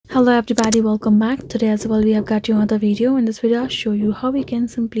Hello everybody, welcome back. Today as well we have got you another video. In this video I'll show you how we can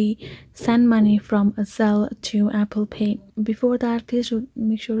simply send money from a Zelle to Apple Pay. Before that, please do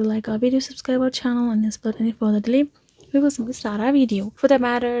make sure to like our video, subscribe our channel, and without any further delay we will simply start our video. For that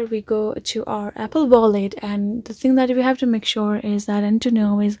matter, we go to our Apple wallet, and the thing that we have to make sure is that and to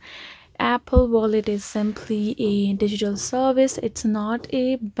know is Apple wallet is simply a digital service. It's not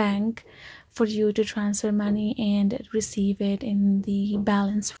a bank for you to transfer money and receive it in the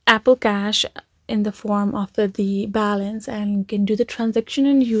balance. Apple Cash in the form of the balance, and you can do the transaction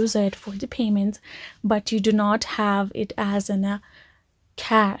and use it for the payments, but you do not have it as an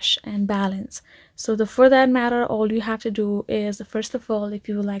cash and balance. So for that matter, all you have to do is, first of all, if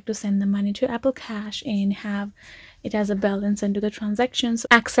you would like to send the money to Apple Cash and have it as a balance and do the transactions,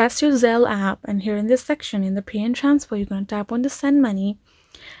 access your Zelle app, and here in this section in the pay and transfer, you're going to tap on the send money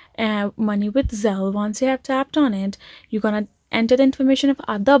money with Zelle. Once you have tapped on it, you're gonna enter the information of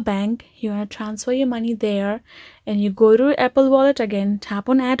other bank. You're gonna transfer your money there, and you go to Apple wallet again, tap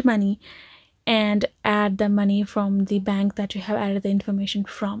on add money, and add the money from the bank that you have added the information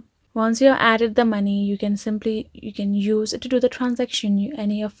from. Once you have added the money, you can use it to do the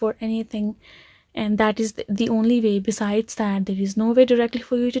transaction for anything, and that is the only way. Besides that, there is no way directly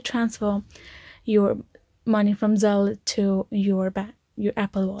for you to transfer your money from Zelle to your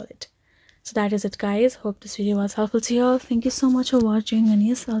Apple wallet. So that is it, guys. Hope this video was helpful to you all. Thank you so much for watching, and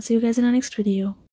yes, I'll see you guys in our next video.